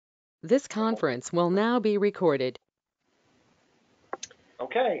This conference will now be recorded.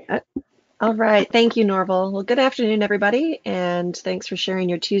 Okay. All right. Thank you, Norval. Well, good afternoon, everybody, and thanks for sharing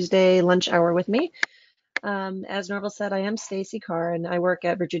your Tuesday lunch hour with me. As Norval said, I am Staci Carr, and I work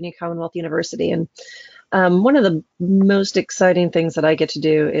at Virginia Commonwealth University. And one of the most exciting things that I get to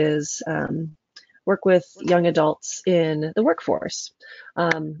do is work with young adults in the workforce.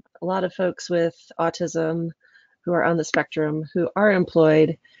 A lot of folks with autism who are on the spectrum who are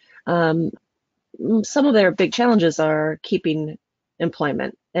employed. Um, some of their big challenges are keeping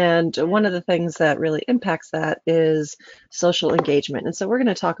employment. And one of the things that really impacts that is social engagement. And so we're going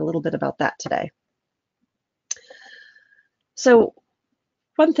to talk a little bit about that today. So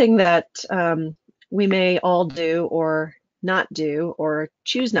one thing that we may all do or not do or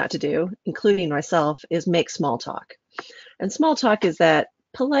choose not to do, including myself, is make small talk. And small talk is that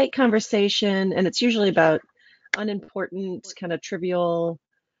polite conversation, and it's usually about unimportant, kind of trivial,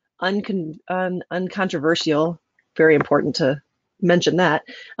 uncontroversial, very important to mention that,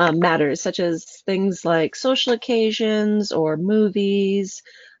 matters, such as things like social occasions or movies,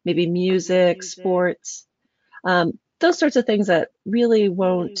 maybe music, sports, those sorts of things that really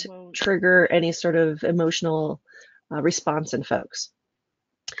won't trigger any sort of emotional response in folks.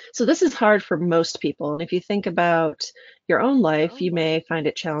 So this is hard for most people. And if you think about your own life, you may find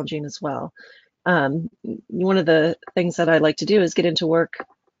it challenging as well. One of the things that I like to do is get into work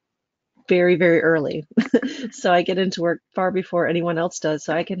very, very early. So I get into work far before anyone else does.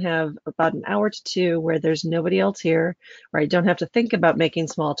 So I can have about an hour to two where there's nobody else here, where I don't have to think about making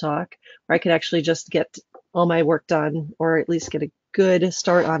small talk, where I can actually just get all my work done, or at least get a good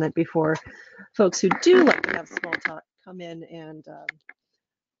start on it before folks who do like to have small talk come in and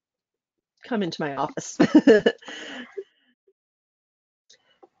come into my office.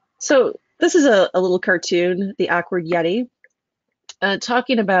 So this is a little cartoon, The Awkward Yeti,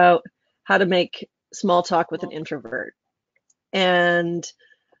 talking about how to make small talk with an introvert. And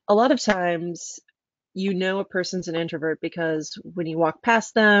a lot of times you know a person's an introvert because when you walk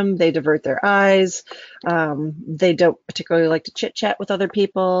past them, they divert their eyes. They don't particularly like to chit chat with other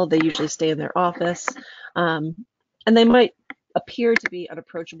people. They usually stay in their office. And they might appear to be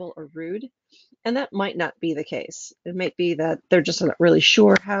unapproachable or rude. And that might not be the case. It might be that they're just not really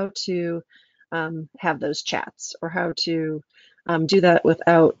sure how to have those chats or how to do that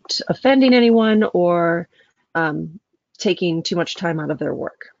without offending anyone or taking too much time out of their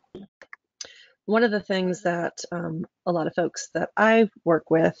work. One of the things that a lot of folks that I work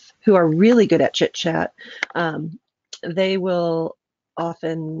with who are really good at chit chat, they will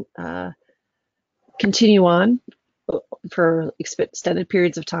often continue on for extended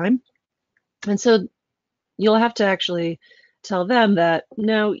periods of time. And so you'll have to actually tell them that,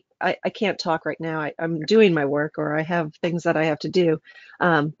 no, I can't talk right now. I'm doing my work or I have things that I have to do,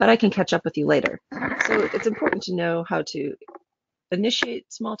 but I can catch up with you later. So it's important to know how to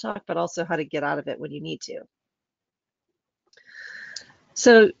initiate small talk, but also how to get out of it when you need to.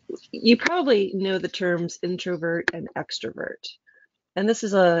 So you probably know the terms introvert and extrovert. And this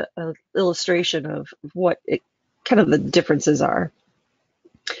is a illustration of what kind of the differences are.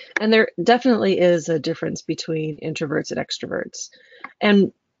 And there definitely is a difference between introverts and extroverts.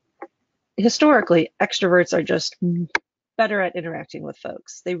 And historically, extroverts are just better at interacting with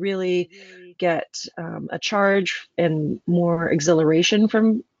folks. They really get a charge and more exhilaration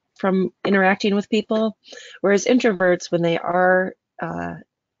from interacting with people, whereas introverts, when they are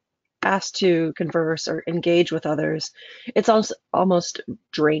asked to converse or engage with others, it's also almost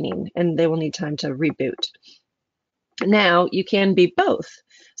draining, and they will need time to reboot. Now, you can be both.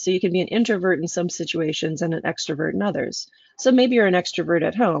 So you can be an introvert in some situations and an extrovert in others. So maybe you're an extrovert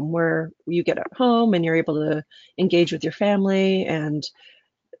at home where you get at home and you're able to engage with your family and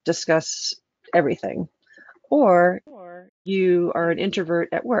discuss everything. Or you are an introvert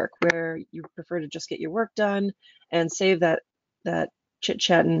at work where you prefer to just get your work done and save that chit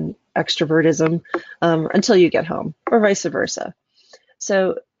chat and extrovertism until you get home, or vice versa.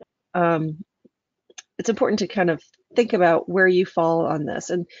 So it's important to kind of think about where you fall on this.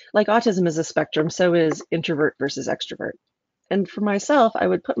 And like autism is a spectrum, so is introvert versus extrovert. And for myself, I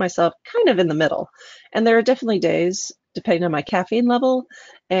would put myself kind of in the middle. And there are definitely days, depending on my caffeine level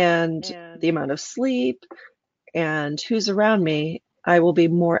and the amount of sleep and who's around me, I will be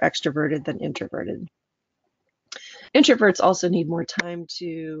more extroverted than introverted. Introverts also need more time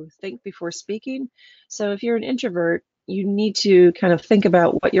to think before speaking. So if you're an introvert, you need to kind of think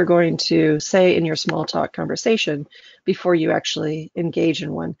about what you're going to say in your small talk conversation before you actually engage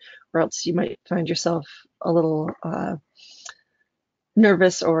in one, or else you might find yourself a little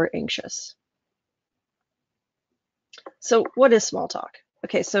nervous or anxious. So what is small talk?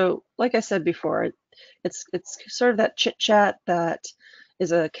 Okay, so like I said before, it's sort of that chit chat that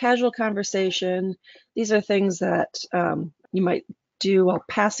is a casual conversation. These are things that you might do while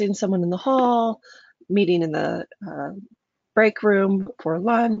passing someone in the hall, meeting in the break room for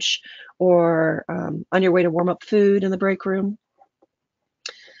lunch, or on your way to warm up food in the break room.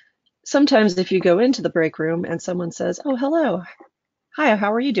 Sometimes if you go into the break room and someone says, "Oh, hello, hi,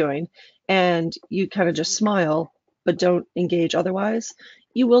 how are you doing?" And you kind of just smile, but don't engage otherwise,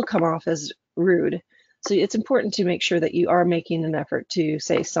 you will come off as rude. So it's important to make sure that you are making an effort to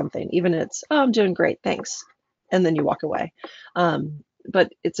say something, even if it's, "Oh, I'm doing great, thanks," and then you walk away.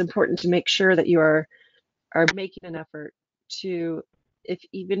 But it's important to make sure that you are making an effort to, if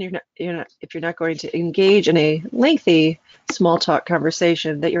even if you're not going to engage in a lengthy small talk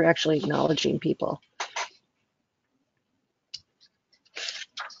conversation, that you're actually acknowledging people.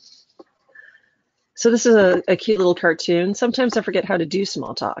 So this is a cute little cartoon. Sometimes I forget how to do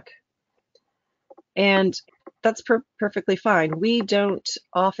small talk, and that's perfectly fine. We don't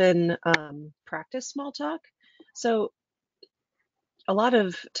often practice small talk. So a lot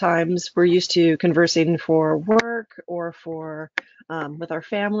of times we're used to conversing for work or for with our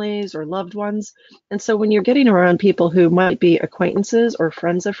families or loved ones. And so when you're getting around people who might be acquaintances or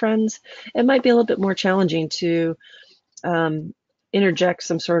friends of friends, it might be a little bit more challenging to um, interject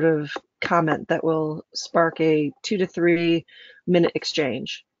some sort of comment that will spark a 2 to 3 minute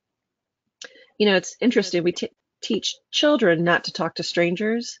exchange. You know, it's interesting. We teach children not to talk to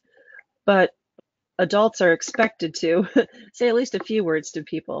strangers, but adults are expected to say at least a few words to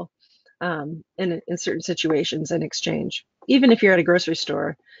people in certain situations in exchange. Even if you're at a grocery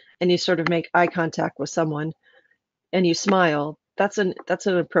store and you sort of make eye contact with someone and you smile, that's an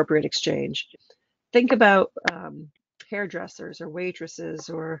appropriate exchange. Think about hairdressers or waitresses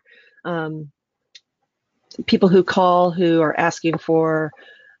or um, people who call who are asking for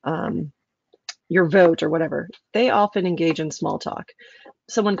um, your vote or whatever. They often engage in small talk.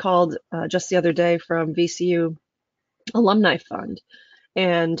 Someone called just the other day from VCU Alumni Fund,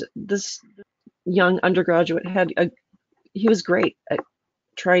 and this young undergraduate he was great at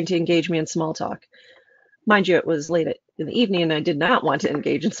trying to engage me in small talk. Mind you, it was in the evening and I did not want to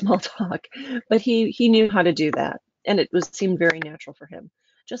engage in small talk, but he knew how to do that, and it was seemed very natural for him,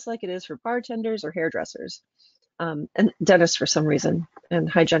 just like it is for bartenders or hairdressers, and dentists for some reason, and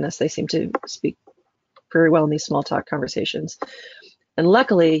hygienists. They seem to speak very well in these small talk conversations. And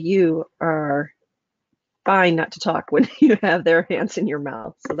luckily, you are fine not to talk when you have their hands in your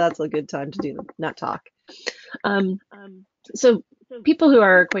mouth. So that's a good time to not talk. Um, so people who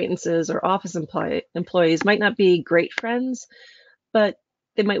are acquaintances or office employees might not be great friends, but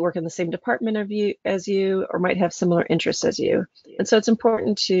they might work in the same department as you, or might have similar interests as you. And so it's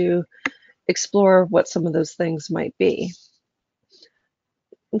important to explore what some of those things might be.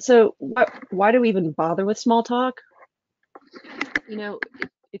 And so why do we even bother with small talk? You know,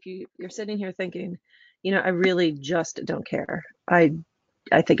 if you're sitting here thinking, I really just don't care. I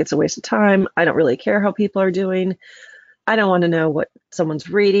think it's a waste of time. I don't really care how people are doing. I don't want to know what someone's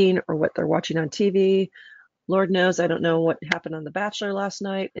reading or what they're watching on TV. Lord knows I don't know what happened on The Bachelor last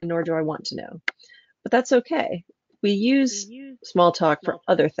night, and nor do I want to know. But that's okay. We use small talk for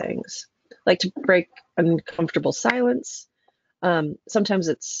other things, like to break uncomfortable silence. Sometimes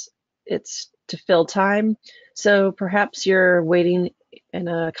it's to fill time. So perhaps you're waiting in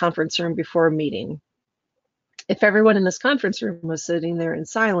a conference room before a meeting. If everyone in this conference room was sitting there in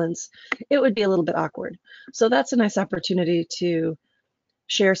silence, it would be a little bit awkward. So that's a nice opportunity to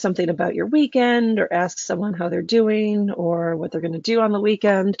share something about your weekend or ask someone how they're doing or what they're going to do on the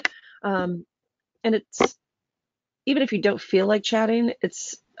weekend. And it's even if you don't feel like chatting,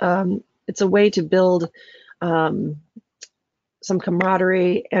 it's a way to build some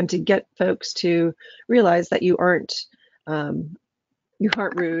camaraderie and to get folks to realize that um, you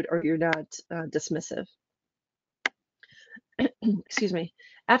aren't rude or you're not dismissive. Excuse me.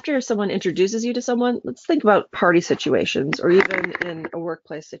 After someone introduces you to someone, let's think about party situations or even in a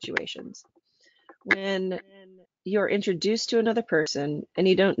workplace situations. When you're introduced to another person and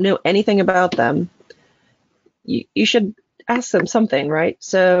you don't know anything about them, you should ask them something, right?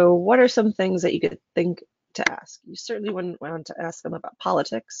 So what are some things that you could think to ask? You certainly wouldn't want to ask them about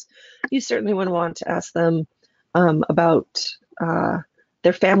politics. You certainly wouldn't want to ask them about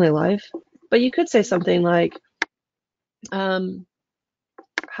their family life. But you could say something like, um,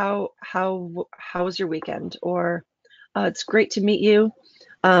 how was your weekend? Or it's great to meet you.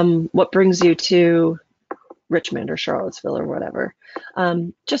 What brings you to Richmond or Charlottesville or whatever?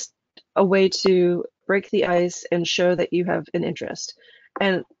 Just a way to break the ice and show that you have an interest.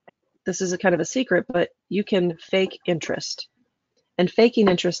 And this is a kind of a secret, but you can fake interest. And faking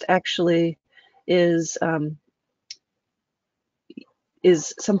interest actually is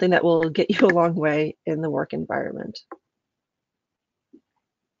something that will get you a long way in the work environment.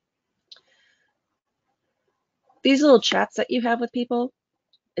 These little chats that you have with people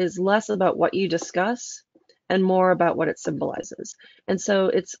is less about what you discuss and more about what it symbolizes. And so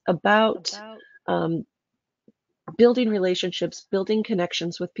it's about building relationships, building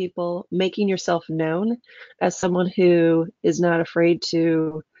connections with people, making yourself known as someone who is not afraid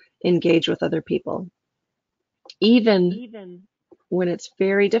to engage with other people. Even when it's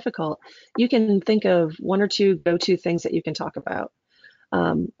very difficult, you can think of one or two go-to things that you can talk about.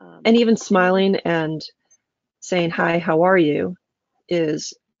 And even smiling and saying, hi, how are you,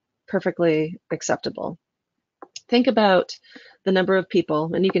 is perfectly acceptable. Think about the number of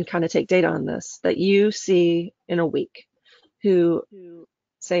people, and you can kind of take data on this, that you see in a week who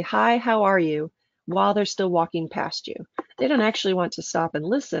say, hi, how are you, while they're still walking past you. They don't actually want to stop and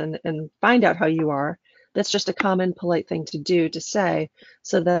listen and find out how you are. That's just a common, polite thing to do, to say,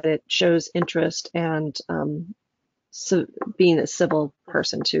 so that it shows interest and so being a civil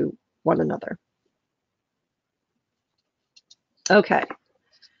person to one another. Okay,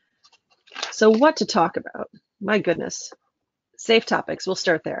 so what to talk about? My goodness. Safe topics, we'll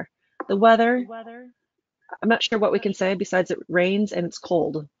start there. The weather, I'm not sure what we can say besides it rains and it's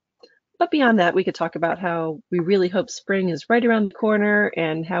cold. But beyond that, we could talk about how we really hope spring is right around the corner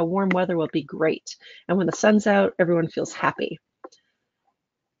and how warm weather will be great. And when the sun's out, everyone feels happy.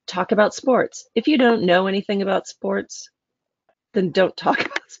 Talk about sports. If you don't know anything about sports, then don't talk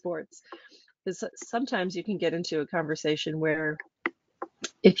about sports. Because sometimes you can get into a conversation where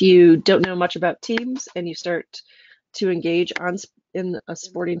if you don't know much about teams and you start to engage in a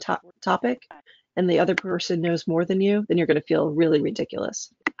sporting topic, and the other person knows more than you, then you're going to feel really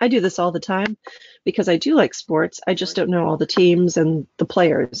ridiculous. I do this all the time because I do like sports. I just don't know all the teams and the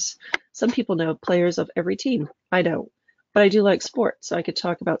players. Some people know players of every team. I don't. But I do like sports, so I could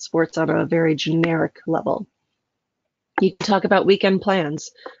talk about sports on a very generic level. You can talk about weekend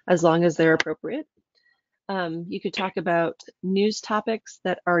plans as long as they're appropriate. You could talk about news topics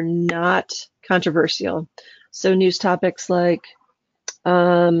that are not controversial. So news topics like,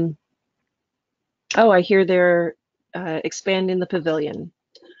 oh, I hear they're expanding the pavilion.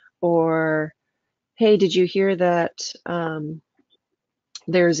 Or, hey, did you hear that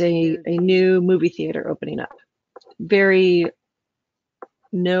there's a new movie theater opening up? Very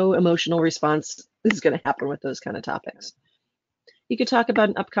no emotional response is going to happen with those kind of topics. You could talk about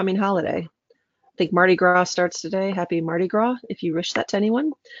an upcoming holiday. I think Mardi Gras starts today. Happy Mardi Gras if you wish that to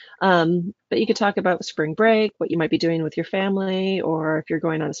anyone. But you could talk about spring break, what you might be doing with your family, or if you're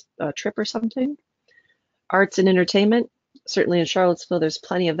going on a trip or something. Arts and entertainment. Certainly in Charlottesville, there's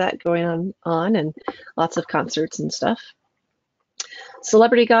plenty of that going on and lots of concerts and stuff.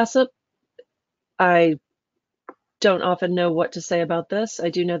 Celebrity gossip. I don't often know what to say about this. I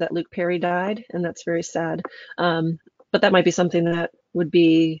do know that Luke Perry died, and that's very sad. But that might be something that would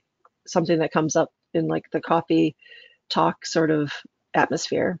be something that comes up in like the coffee talk sort of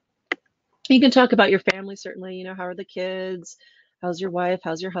atmosphere. You can talk about your family, certainly. You know, how are the kids? How's your wife?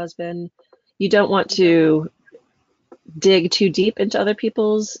 How's your husband? You don't want to dig too deep into other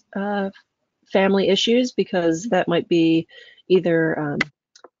people's family issues, because that might be either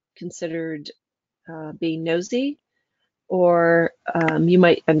considered being nosy, or you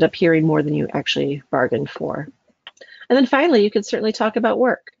might end up hearing more than you actually bargained for. And then finally, you could certainly talk about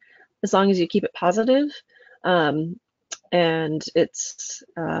work, as long as you keep it positive. And it's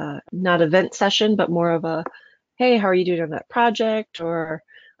not a vent session, but more of a, hey, how are you doing on that project? Or,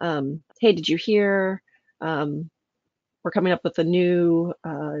 hey, did you hear? We're coming up with a new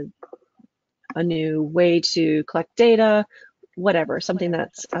way to collect data, whatever, something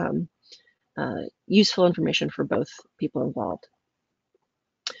that's useful information for both people involved.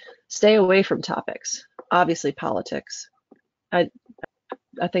 Stay away from topics, obviously politics. I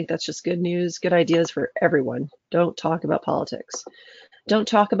think that's just good news, good ideas for everyone. Don't talk about politics. Don't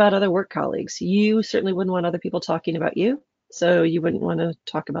talk about other work colleagues. You certainly wouldn't want other people talking about you, so you wouldn't want to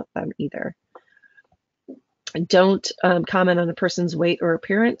talk about them either. Don't comment on a person's weight or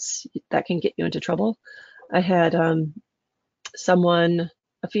appearance. That can get you into trouble. I had someone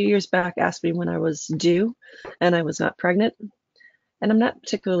a few years back ask me when I was due, and I was not pregnant. And I'm not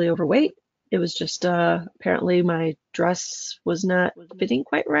particularly overweight. It was just apparently my dress was not fitting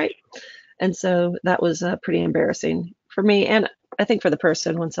quite right. And so that was pretty embarrassing for me, and I think for the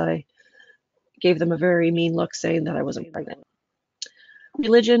person, once I gave them a very mean look saying that I wasn't pregnant.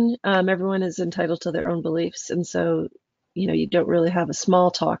 Religion, everyone is entitled to their own beliefs, and so you don't really have a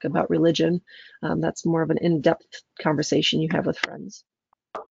small talk about religion. That's more of an in-depth conversation you have with friends.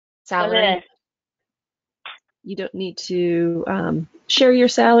 Salary. Okay. You don't need to share your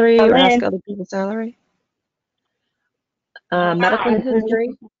salary or ask Okay. other people's salary. Medical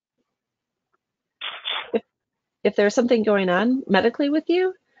history. If if there's something going on medically with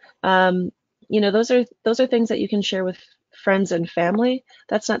you, um, those are things that you can share with friends and family.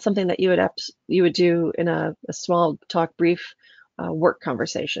 That's not something that you would do in a small talk, brief work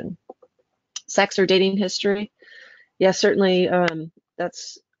conversation. Sex or dating history. Yeah, certainly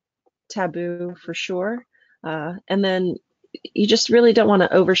that's taboo for sure. And then you just really don't want to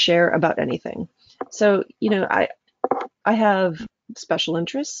overshare about anything. So, I have special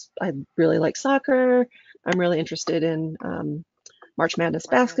interests. I really like soccer. I'm really interested in March Madness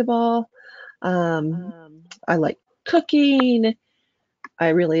basketball. I like cooking. I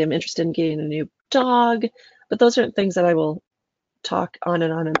really am interested in getting a new dog. But those aren't things that I will talk on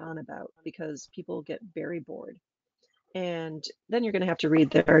and on and on about because people get very bored. And then you're going to have to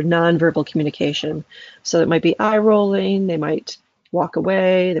read their nonverbal communication. So it might be eye rolling, they might walk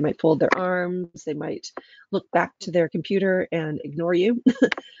away, they might fold their arms, they might look back to their computer and ignore you.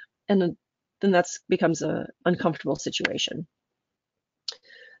 And then that becomes an uncomfortable situation.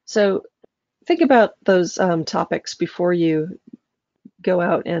 So think about those topics before you go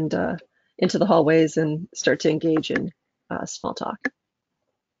out and into the hallways and start to engage in small talk.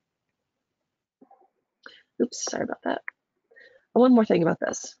 Oops, sorry about that. One more thing about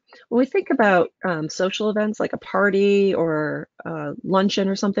this. When we think about social events like a party or a luncheon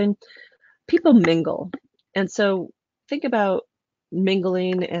or something, people mingle. And so think about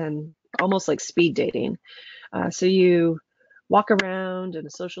mingling and almost like speed dating. So you walk around in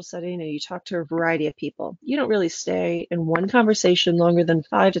a social setting and you talk to a variety of people. You don't really stay in one conversation longer than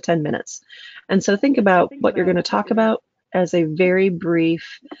 5 to 10 minutes. And so think about what you're going to talk about as a very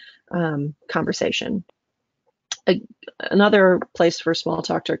brief conversation. Another place for small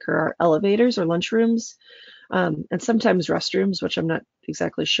talk to occur are elevators or lunchrooms, and sometimes restrooms, which I'm not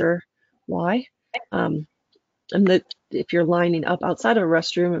exactly sure why. And that if you're lining up outside of a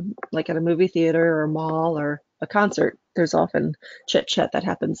restroom, like at a movie theater or a mall or a concert, there's often chit chat that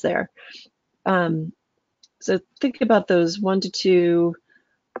happens there. So think about those 1 to 2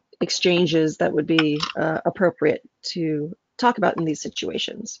 exchanges that would be appropriate to talk about in these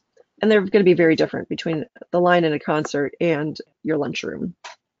situations. And they're going to be very different between the line in a concert and your lunchroom.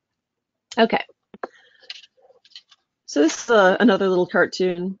 Okay. So this is another little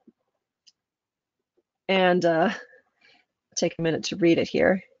cartoon, and take a minute to read it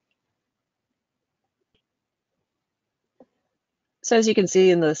here. So as you can see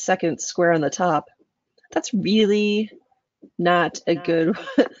in the second square on the top, that's really not a good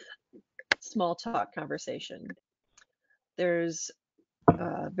small talk conversation. There's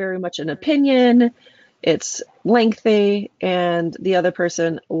very much an opinion, it's lengthy, and the other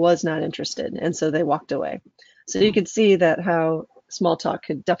person was not interested, and so they walked away. So you can see that how small talk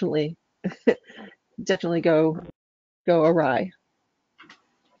could definitely go awry.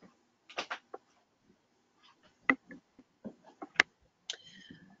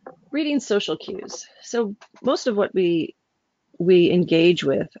 Reading social cues. So most of what we engage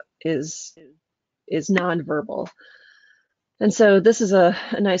with is nonverbal. And so this is a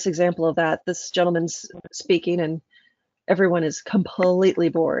nice example of that. This gentleman's speaking and everyone is completely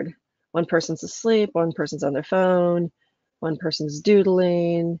bored. One person's asleep, one person's on their phone, one person's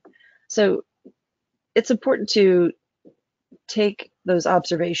doodling. So it's important to take those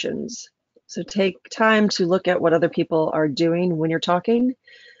observations. So take time to look at what other people are doing when you're talking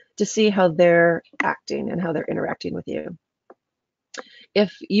to see how they're acting and how they're interacting with you.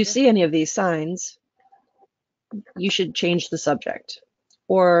 If you see any of these signs, you should change the subject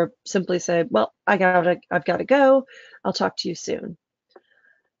or simply say, well, I've got to go. I'll talk to you soon.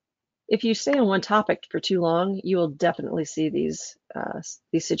 If you stay on one topic for too long, you will definitely see these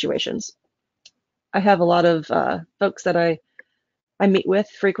situations. I have a lot of folks that I meet with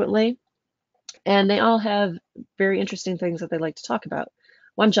frequently, and they all have very interesting things that they like to talk about.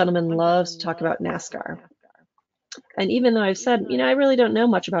 One gentleman loves to talk about NASCAR. And even though I've said, I really don't know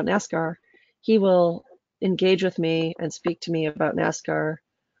much about NASCAR, he will engage with me and speak to me about NASCAR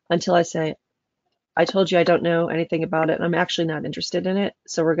until I say, I told you I don't know anything about it, and I'm actually not interested in it,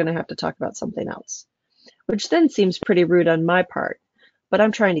 so we're going to have to talk about something else. Which then seems pretty rude on my part, but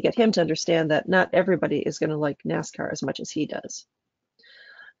I'm trying to get him to understand that not everybody is going to like NASCAR as much as he does.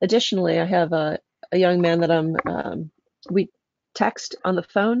 Additionally, I have a young man that we text on the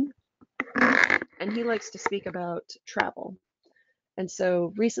phone, and he likes to speak about travel. And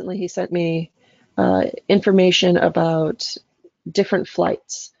so recently he sent me information about different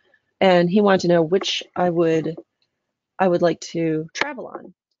flights, and he wanted to know which I would like to travel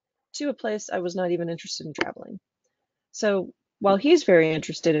on to a place I was not even interested in traveling. So while he's very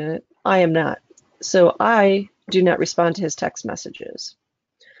interested in it, I am not. So I do not respond to his text messages.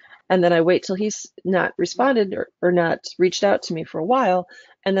 And then I wait till he's not responded or not reached out to me for a while,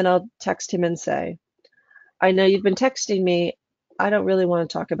 and then I'll text him and say, I know you've been texting me. I don't really want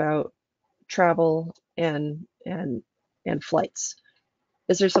to talk about travel and flights.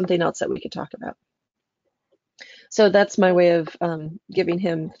 Is there something else that we could talk about? So that's my way of giving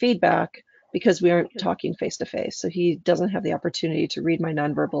him feedback because we aren't talking face to face. So he doesn't have the opportunity to read my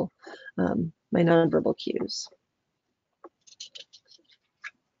nonverbal cues.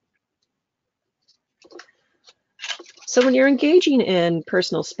 So when you're engaging in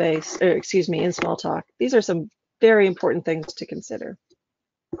personal space, or excuse me, in small talk, these are some very important things to consider.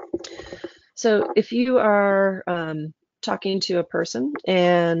 So if you are talking to a person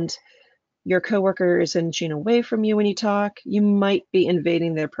and your coworker is inching away from you when you talk, you might be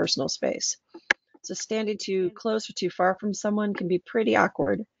invading their personal space. So standing too close or too far from someone can be pretty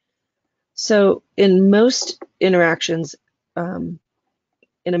awkward. So in most interactions in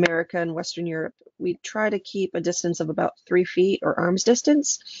America and Western Europe, we try to keep a distance of about 3 feet or arm's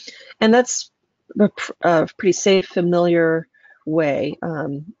distance. And that's a pretty safe, familiar way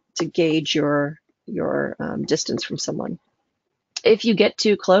to gauge your distance from someone. If you get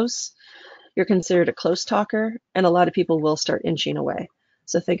too close, you're considered a close talker, and a lot of people will start inching away.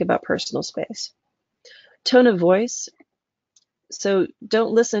 So think about personal space. Tone of voice. So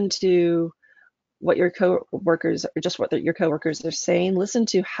don't listen to what your coworkers or just what your coworkers are saying. Listen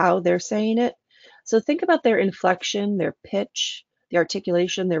to how they're saying it. So think about their inflection, their pitch, the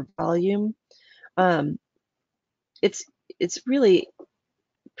articulation, their volume. Um, it's really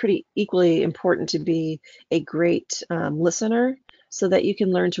pretty equally important to be a great listener so that you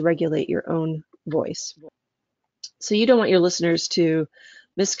can learn to regulate your own voice. So you don't want your listeners to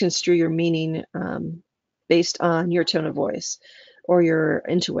misconstrue your meaning based on your tone of voice or your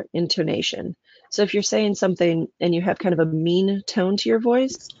intonation. So if you're saying something and you have kind of a mean tone to your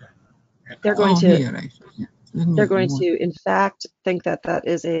voice, they're going to here actually. Yeah. they're going to in fact think that that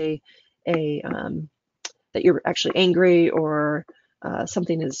is a that you're actually angry or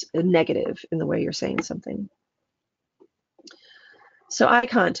something is negative in the way you're saying something. So eye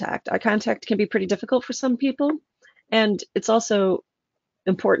contact. Eye contact can be pretty difficult for some people, and it's also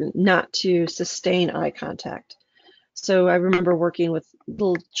important not to sustain eye contact. So I remember working with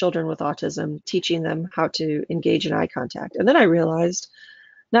little children with autism, teaching them how to engage in eye contact. And then I realized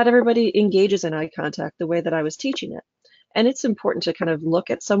not everybody engages in eye contact the way that I was teaching it. And it's important to kind of look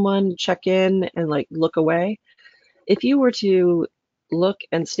at someone, check in, and like look away. If you were to look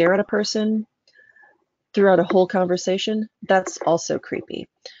and stare at a person throughout a whole conversation, that's also creepy.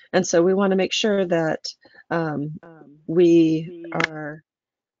 And so we want to make sure that we are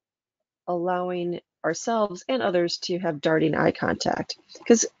allowing ourselves and others to have darting eye contact,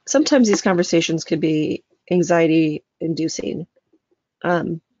 because sometimes these conversations could be anxiety inducing.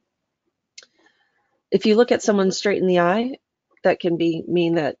 If you look at someone straight in the eye, that can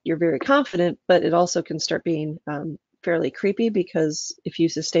mean that you're very confident, but it also can start being fairly creepy, because if you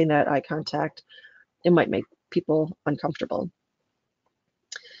sustain that eye contact, it might make people uncomfortable.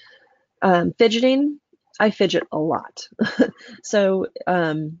 Fidgeting, I fidget a lot. So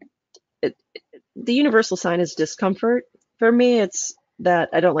the universal sign is discomfort. For me, it's that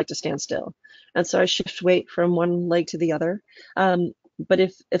I don't like to stand still. And so I shift weight from one leg to the other. But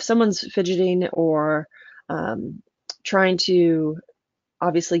if someone's fidgeting or trying to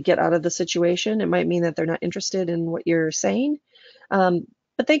obviously get out of the situation, it might mean that they're not interested in what you're saying.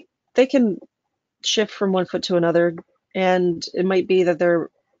 But they can shift from one foot to another, and it might be that they're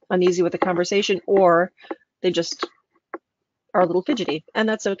uneasy with the conversation, or they just are a little fidgety, and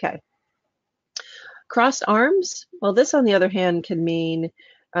that's okay. Crossed arms, well, this on the other hand can mean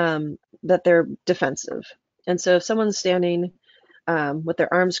that they're defensive. And so if someone's standing with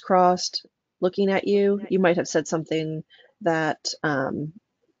their arms crossed looking at you, you might have said something that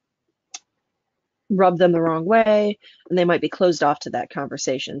rubbed them the wrong way, and they might be closed off to that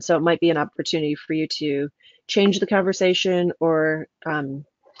conversation. So it might be an opportunity for you to change the conversation or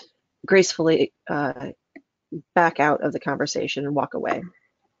gracefully back out of the conversation and walk away.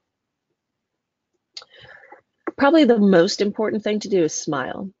 Probably the most important thing to do is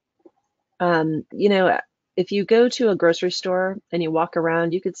smile. You know, if you go to a grocery store and you walk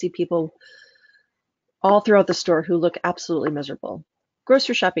around, you could see people all throughout the store who look absolutely miserable.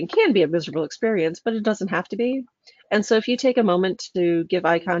 Grocery shopping can be a miserable experience, but it doesn't have to be. And so if you take a moment to give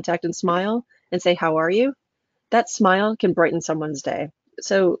eye contact and smile, and say, "How are you?" That smile can brighten someone's day.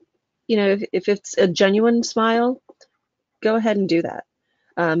 So, if it's a genuine smile, go ahead and do that.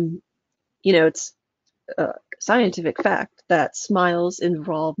 Um, it's a scientific fact that smiles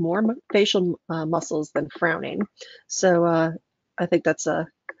involve more facial muscles than frowning. So, I think that's a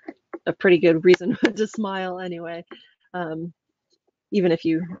pretty good reason to smile anyway, um, even if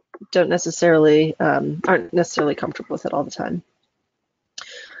you don't necessarily aren't necessarily comfortable with it all the time.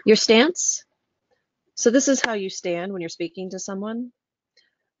 Your stance. So this is how you stand when you're speaking to someone.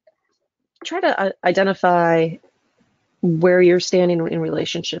 Try to identify where you're standing in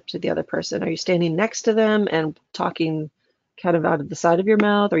relationship to the other person. Are you standing next to them and talking kind of out of the side of your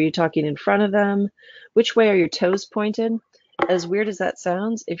mouth? Are you talking in front of them? Which way are your toes pointed? As weird as that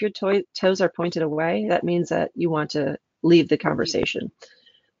sounds, if your toes are pointed away, that means that you want to leave the conversation.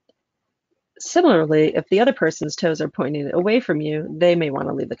 Similarly, if the other person's toes are pointing away from you, they may want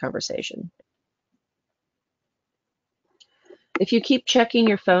to leave the conversation. If you keep checking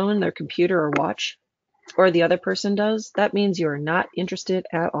your phone, their computer or watch, or the other person does, that means you are not interested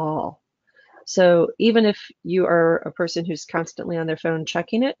at all. So even if you are a person who's constantly on their phone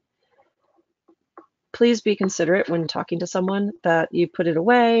checking it, please be considerate when talking to someone that you put it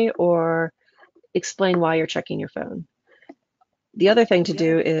away or explain why you're checking your phone. The other thing to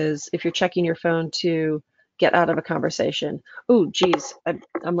do is if you're checking your phone to get out of a conversation, oh, geez,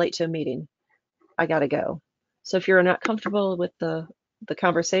 I'm late to a meeting. I gotta go. So if you're not comfortable with the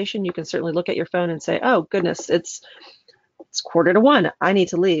conversation, you can certainly look at your phone and say, oh, goodness, it's 1:45. I need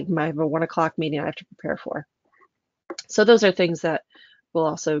to leave. I have a 1 o'clock meeting I have to prepare for. So those are things that will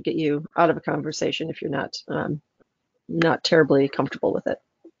also get you out of a conversation if you're not terribly comfortable with it.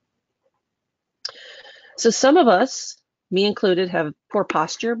 So some of us, me included, have poor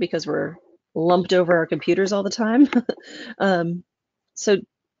posture because we're lumped over our computers all the time. So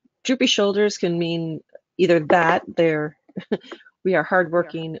droopy shoulders can mean either that we are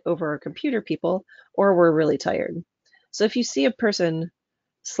hardworking over our computer people, or we're really tired. So if you see a person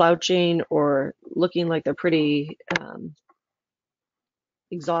slouching or looking like they're pretty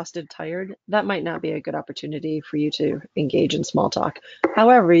exhausted, tired, that might not be a good opportunity for you to engage in small talk.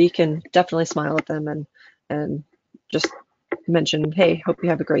 However, you can definitely smile at them and just mention, hey, hope you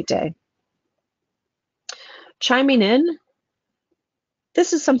have a great day. Chiming in,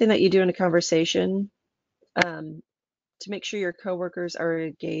 this is something that you do in a conversation to make sure your coworkers are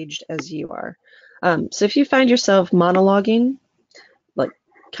engaged as you are. So if you find yourself monologuing, like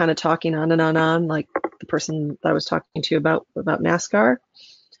kind of talking on and on, like the person that I was talking to about NASCAR,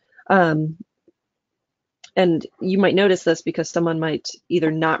 and you might notice this because someone might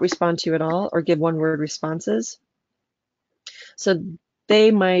either not respond to you at all or give one-word responses. So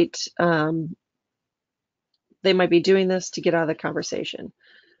they might be doing this to get out of the conversation.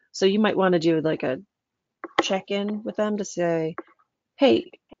 So you might want to do like a check-in with them to say,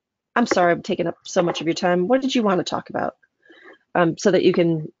 hey, I'm sorry I'm taking up so much of your time. What did you want to talk about? So that you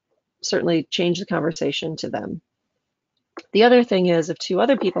can certainly change the conversation to them. The other thing is if two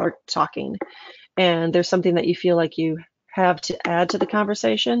other people are talking and there's something that you feel like you have to add to the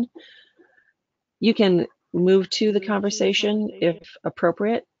conversation, you can move to the conversation if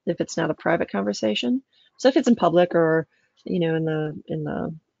appropriate, if it's not a private conversation. So if it's in public or in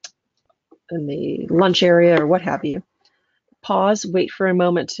the lunch area or what have you, pause, wait for a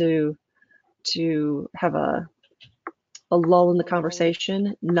moment to have a lull in the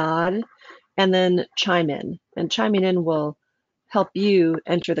conversation, nod, and then chime in. And chiming in will help you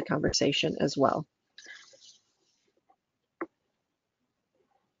enter the conversation as well.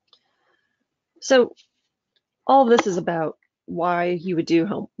 So all of this is about why you would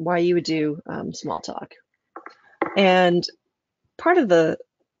do small talk. And part of the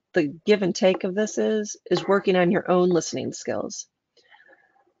give and take of this is working on your own listening skills.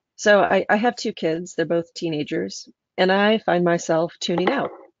 So I have two kids, they're both teenagers, and I find myself tuning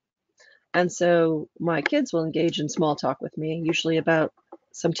out. And so my kids will engage in small talk with me, usually about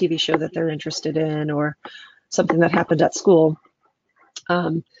some TV show that they're interested in or something that happened at school.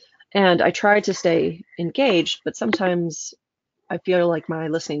 And I try to stay engaged, but sometimes I feel like my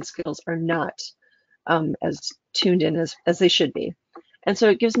listening skills are not as tuned in as they should be. And so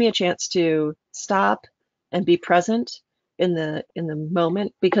it gives me a chance to stop and be present in the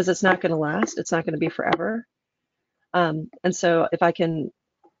moment because it's not going to last. It's not going to be forever. And so if I can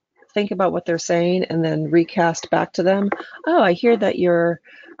think about what they're saying and then recast back to them, oh, I hear that you're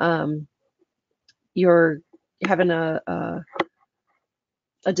having a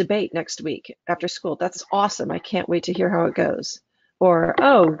debate next week after school. That's awesome. I can't wait to hear how it goes. Or,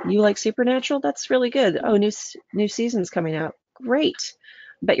 oh, you like Supernatural? That's really good. Oh, new season's coming out. Great.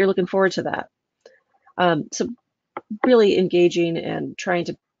 Bet you're looking forward to that. So really engaging and trying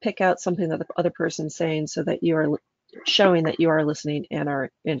to pick out something that the other person's saying so that you are showing that you are listening and are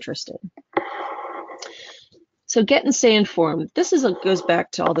interested. So get and stay informed. This goes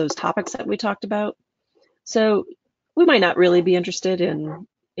back to all those topics that we talked about. So we might not really be interested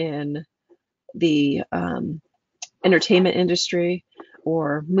in the entertainment industry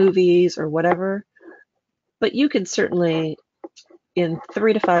or movies or whatever, but you could certainly in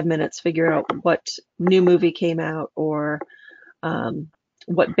 3 to 5 minutes figure out what new movie came out or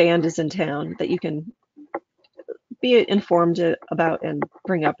what band is in town that you can be informed about and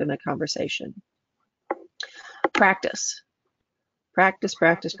bring up in a conversation. Practice, practice,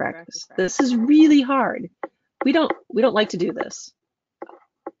 practice, practice. This is really hard. We don't like to do this.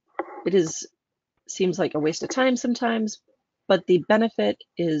 It seems like a waste of time sometimes, but the benefit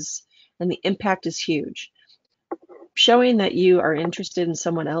is and the impact is huge. Showing that you are interested in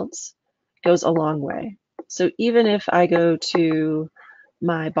someone else goes a long way. So even if I go to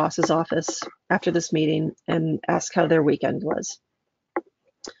my boss's office after this meeting and ask how their weekend was,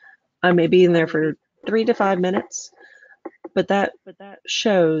 I may be in there for 3 to 5 minutes, but that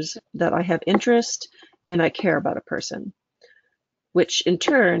shows that I have interest and I care about a person, which in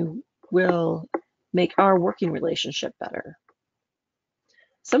turn will make our working relationship better.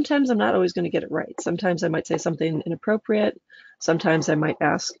 Sometimes I'm not always going to get it right. Sometimes I might say something inappropriate. Sometimes I might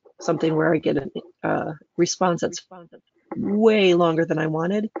ask something where I get a response that's way longer than I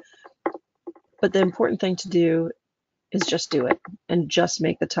wanted. But the important thing to do is just do it and just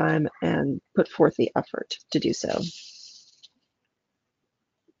make the time and put forth the effort to do so.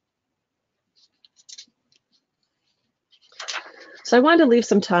 So I wanted to leave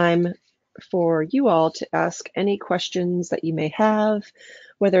some time for you all to ask any questions that you may have,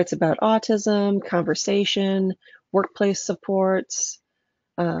 whether it's about autism, conversation, workplace supports,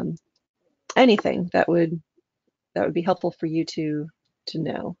 anything that would be helpful for you to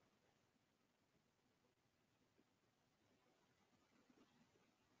know.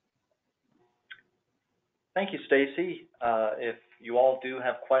 Thank you, Staci. If you all do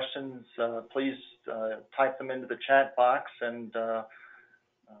have questions, please type them into the chat box, and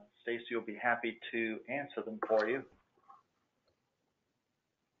Staci will be happy to answer them for you.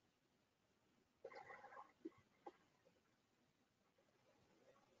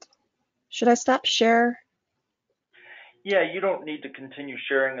 Should I stop share? Yeah, you don't need to continue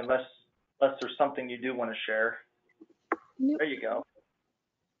sharing unless there's something you do want to share. Nope. There you go.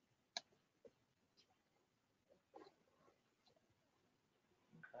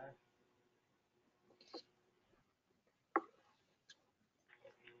 Okay.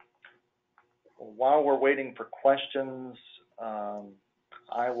 Well, while we're waiting for questions,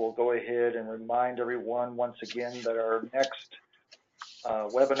 I will go ahead and remind everyone once again that our next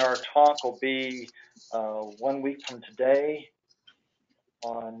webinar talk will be 1 week from today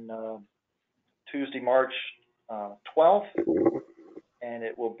on Tuesday, March 12th, and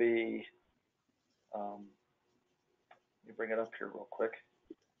it will be, let me bring it up here real quick.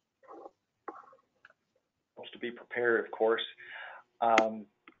 Helps to be prepared, of course.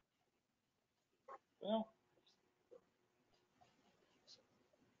 Well,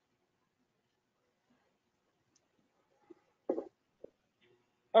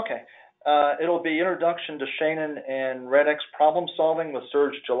 okay. It'll be Introduction to Shannon and RedX Problem Solving with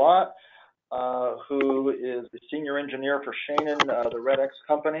Serge Jalot, who is the Senior Engineer for Shannon, the RedX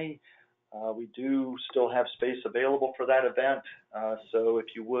company. We do still have space available for that event, so if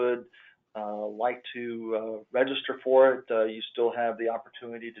you would like to register for it, you still have the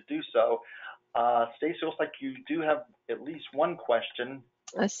opportunity to do so. Staci, looks like you do have at least one question.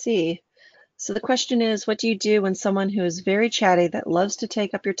 I see. So the question is, what do you do when someone who is very chatty that loves to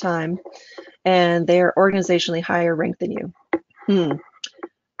take up your time and they are organizationally higher ranked than you?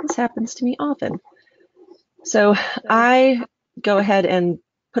 This happens to me often. So I go ahead and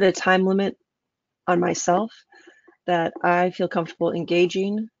put a time limit on myself that I feel comfortable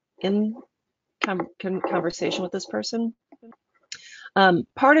engaging in conversation with this person.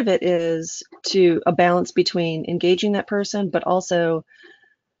 Part of it is to a balance between engaging that person, but also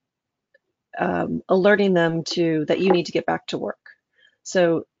alerting them to that you need to get back to work.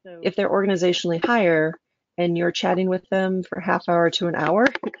 So if they're organizationally higher and you're chatting with them for a half hour to an hour,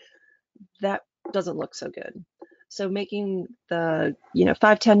 that doesn't look so good. So making the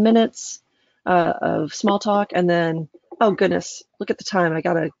 5-10 minutes of small talk, and then, oh goodness, look at the time, I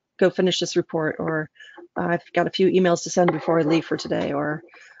gotta go finish this report, or I've got a few emails to send before I leave for today, or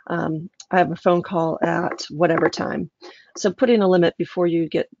I have a phone call at whatever time. So putting a limit before you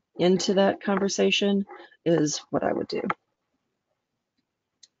get into that conversation is what I would do.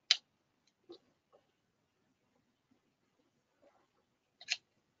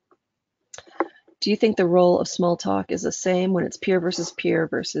 Do you think the role of small talk is the same when it's peer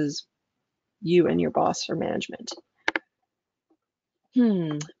versus you and your boss or management?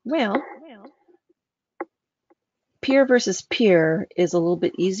 Well, peer versus peer is a little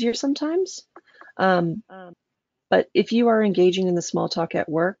bit easier sometimes. Um, but if you are engaging in the small talk at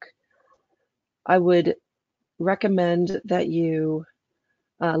work, I would recommend that you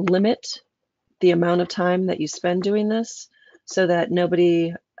limit the amount of time that you spend doing this so that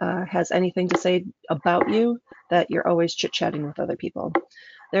nobody has anything to say about you, that you're always chit-chatting with other people.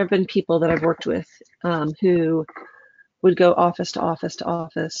 There have been people that I've worked with who would go office to office to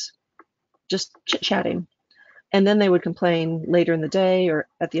office, just chit-chatting. And then they would complain later in the day or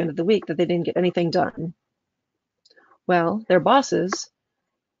at the end of the week that they didn't get anything done. Well, their bosses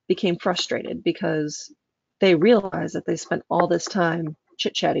became frustrated because they realized that they spent all this time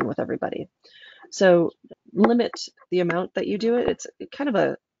chit-chatting with everybody. So limit the amount that you do it. It's kind of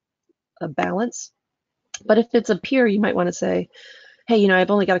a balance. But if it's a peer, you might want to say, hey, I've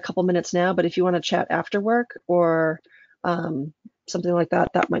only got a couple minutes now, but if you want to chat after work or something like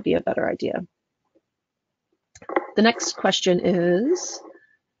that, that might be a better idea. The next question is,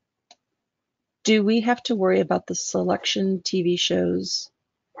 do we have to worry about the selection TV shows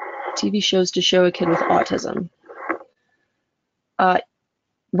to show a kid with autism?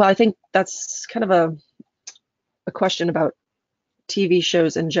 Well, I think that's kind of a question about TV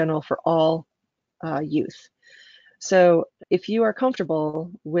shows in general for all youth. So if you are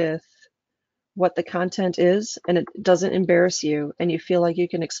comfortable with what the content is and it doesn't embarrass you and you feel like you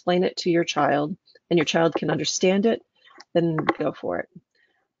can explain it to your child and your child can understand it, then go for it.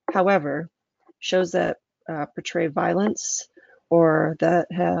 However, shows that portray violence or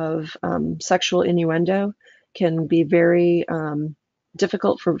that have sexual innuendo can be very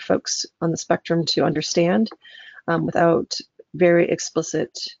difficult for folks on the spectrum to understand without very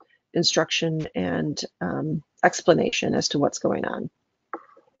explicit instruction and explanation as to what's going on.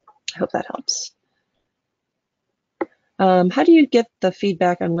 I hope that helps. How do you get the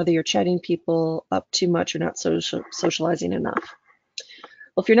feedback on whether you're chatting people up too much or not socializing enough?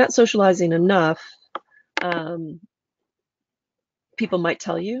 Well, if you're not socializing enough, people might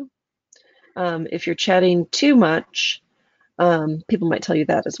tell you. If you're chatting too much, people might tell you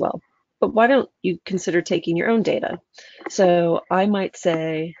that as well. But why don't you consider taking your own data? So I might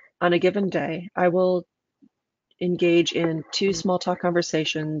say on a given day, I will engage in 2 small talk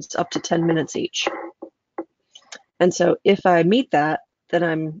conversations up to 10 minutes each. And so if I meet that,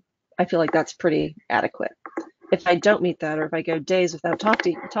 then I feel like that's pretty adequate. If I don't meet that, or if I go days without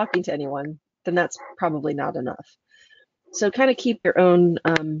talking to anyone, then that's probably not enough. So kind of keep your own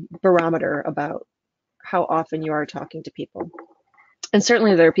barometer about how often you are talking to people. And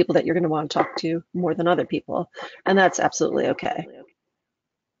certainly there are people that you're going to want to talk to more than other people, and that's absolutely okay.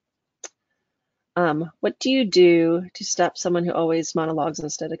 What do you do to stop someone who always monologues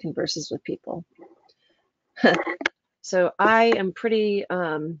instead of converses with people? So I am pretty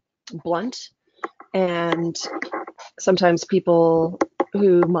blunt, and sometimes people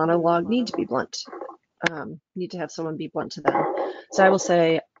who monologue need to be blunt, need to have someone be blunt to them. So I will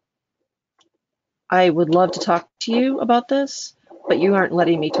say, I would love to talk to you about this, but you aren't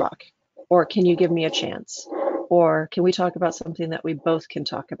letting me talk. Or can you give me a chance? Or can we talk about something that we both can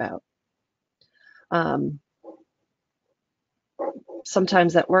talk about?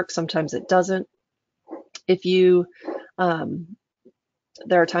 Sometimes that works, sometimes it doesn't. If you,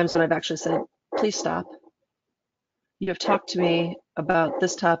 there are times when I've actually said, please stop. You have talked to me about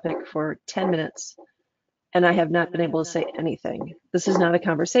this topic for 10 minutes, and I have not been able to say anything. This is not a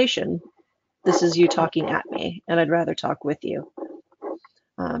conversation. This is you talking at me, and I'd rather talk with you.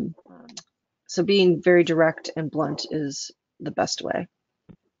 So being very direct and blunt is the best way.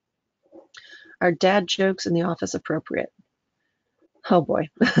 Are dad jokes in the office appropriate? Oh boy.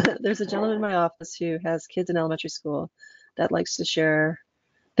 There's a gentleman in my office who has kids in elementary school that likes to share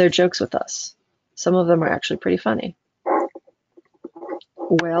their jokes with us. Some of them are actually pretty funny.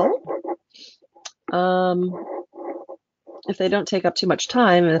 Well, if they don't take up too much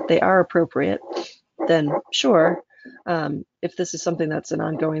time and if they are appropriate, then sure. If this is something that's an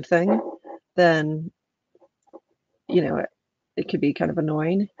ongoing thing, then it could be kind of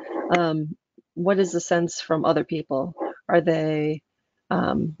annoying. What is the sense from other people? Are they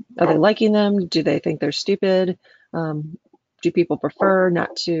liking them? Do they think they're stupid? Do people prefer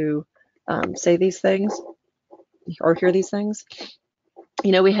not to say these things or hear these things?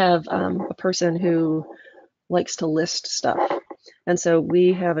 We have a person who likes to list stuff. And so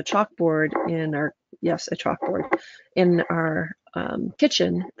we have a chalkboard in our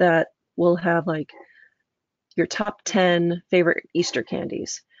kitchen that will have like your top 10 favorite Easter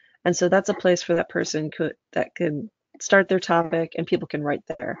candies. And so that's a place for that person that can start their topic and people can write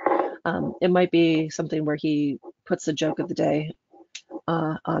there. It might be something where he puts the joke of the day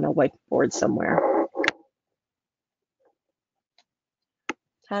on a whiteboard somewhere.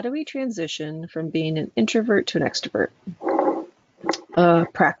 How do we transition from being an introvert to an extrovert?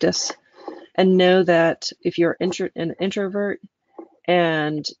 Practice. And know that if you're an introvert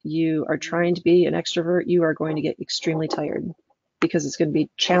and you are trying to be an extrovert, you are going to get extremely tired because it's going to be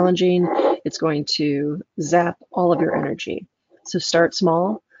challenging. It's going to zap all of your energy. So start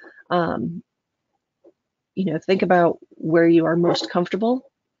small. Think about where you are most comfortable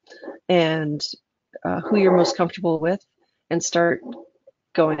and who you're most comfortable with, and start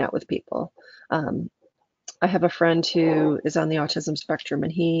going out with people. I have a friend who is on the autism spectrum,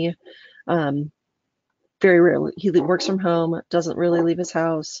 and he very rarely, he works from home, doesn't really leave his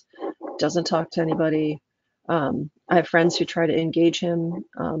house, doesn't talk to anybody. I have friends who try to engage him,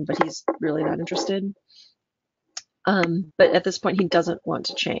 but he's really not interested. But at this point, he doesn't want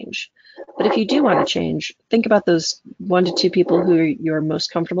to change. But if you do want to change, think about those 1 to 2 people who you're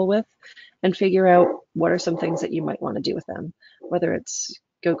most comfortable with and figure out what are some things that you might want to do with them, whether it's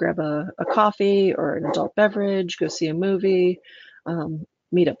go grab a coffee or an adult beverage, go see a movie,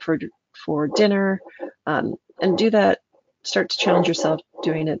 meet up for dinner, and do that. Start to challenge yourself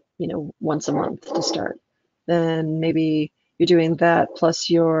doing it, once a month to start. Then maybe you're doing that plus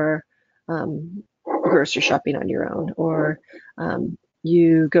your grocery shopping on your own, or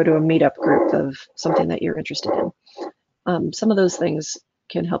you go to a meetup group of something that you're interested in. Some of those things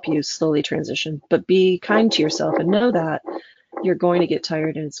can help you slowly transition, but be kind to yourself and know that you're going to get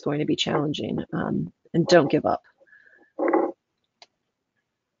tired and it's going to be challenging, and don't give up.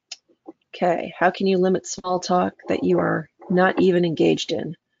 Okay, how can you limit small talk that you are not even engaged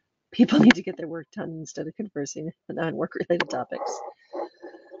in? People need to get their work done instead of conversing on work-related topics.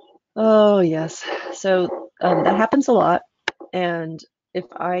 Oh, yes. So that happens a lot. And if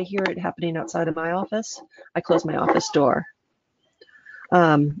I hear it happening outside of my office, I close my office door.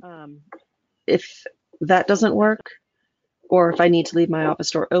 If that doesn't work, or if I need to leave my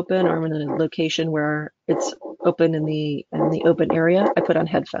office door open, or I'm in a location where it's open in the open area, I put on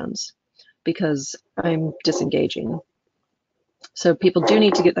headphones because I'm disengaging. So people do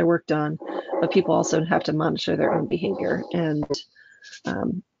need to get their work done, but people also have to monitor their own behavior. And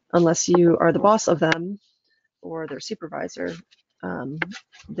unless you are the boss of them or their supervisor,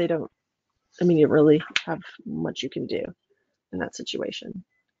 they don't immediately have much you can do in that situation.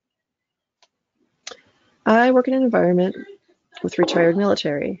 I work in an environment with retired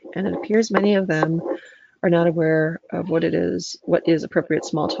military, and it appears many of them are not aware of what is appropriate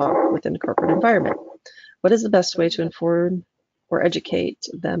small talk within a corporate environment. What is the best way to inform or educate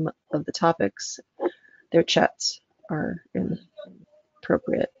them of the topics? Their chats are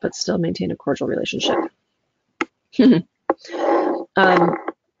inappropriate, but still maintain a cordial relationship.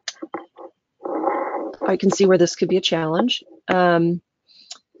 I can see where this could be a challenge.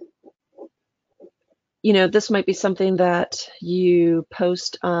 This might be something that you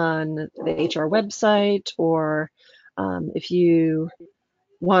post on the HR website, or if you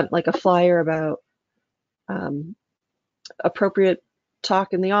want like a flyer about appropriate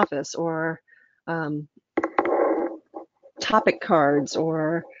talk in the office, or topic cards,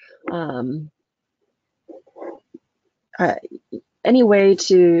 or any way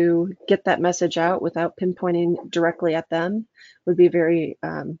to get that message out without pinpointing directly at them would be very,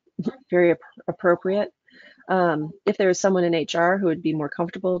 very appropriate. If there is someone in HR who would be more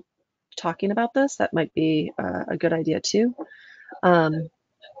comfortable talking about this, that might be a good idea too. And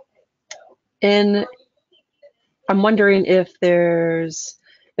I'm wondering if these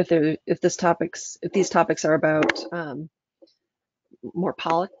topics are about more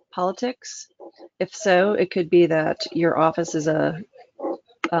politics. If so, it could be that your office is a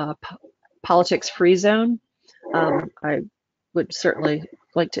politics-free zone. I would certainly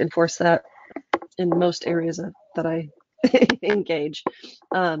like to enforce that in most areas that I engage.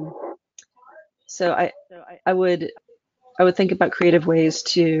 So I would think about creative ways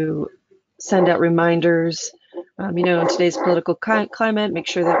to send out reminders. In today's political climate, make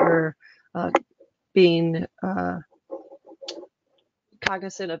sure that we're being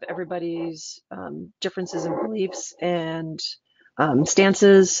cognizant of everybody's differences in beliefs and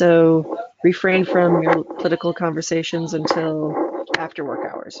stances. So refrain from your political conversations until after work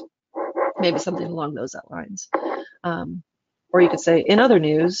hours. Maybe something along those lines. Or you could say, in other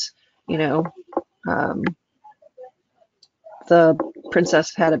news, the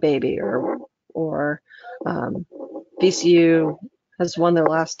princess had a baby, or VCU has won their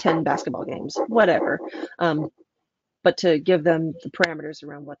last 10 basketball games, whatever. but to give them the parameters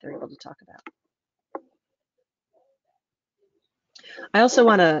around what they're able to talk about. I also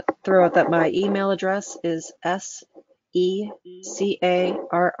want to throw out that my email address is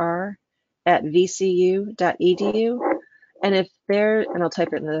secarr@vcu.edu. And and I'll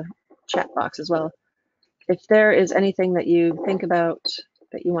type it in the chat box as well. If there is anything that you think about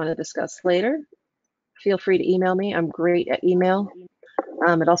that you want to discuss later, feel free to email me. I'm great at email.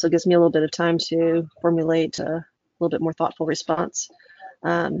 It also gives me a little bit of time to formulate a little bit more thoughtful response.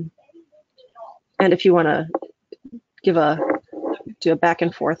 And if you want to do a back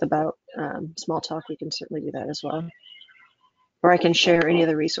and forth about small talk, we can certainly do that as well. Or I can share any of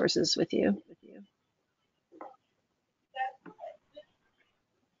the resources with you.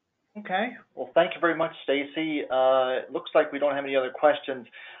 Okay. Well, thank you very much, Staci. It looks like we don't have any other questions.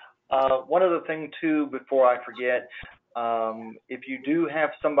 One other thing, too, before I forget, if you do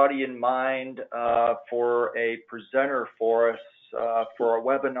have somebody in mind for a presenter for us for a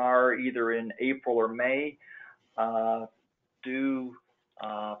webinar either in April or May,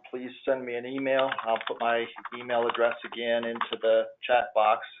 please send me an email. I'll put my email address again into the chat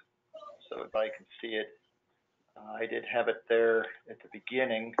box so everybody can see it. I did have it there at the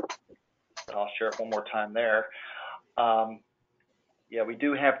beginning, but I'll share it one more time there. Yeah, we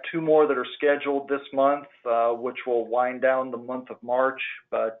do have 2 more that are scheduled this month, which will wind down the month of March,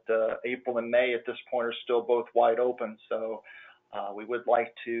 but April and May at this point are still both wide open. So we would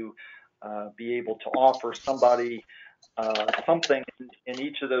like to be able to offer somebody something in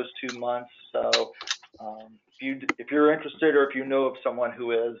each of those 2 months. So if you're interested or if you know of someone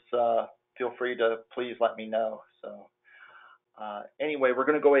who is, feel free to please let me know. So anyway, we're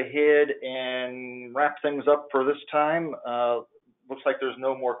going to go ahead and wrap things up for this time. Looks like there's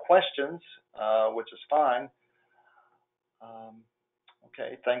no more questions, which is fine.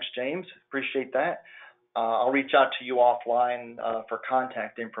 Okay, thanks, James. Appreciate that. I'll reach out to you offline for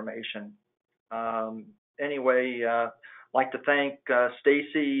contact information. Anyway, I'd like to thank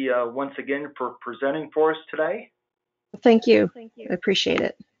Staci once again for presenting for us today. Thank you. I appreciate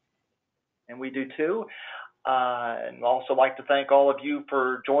it. And we do too. And also like to thank all of you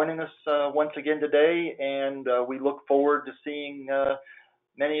for joining us once again today. And we look forward to seeing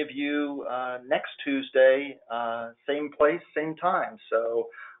many of you next Tuesday, same place, same time. So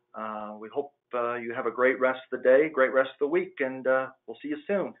we hope you have a great rest of the day, great rest of the week, and we'll see you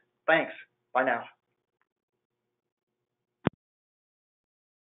soon. Thanks. Bye now.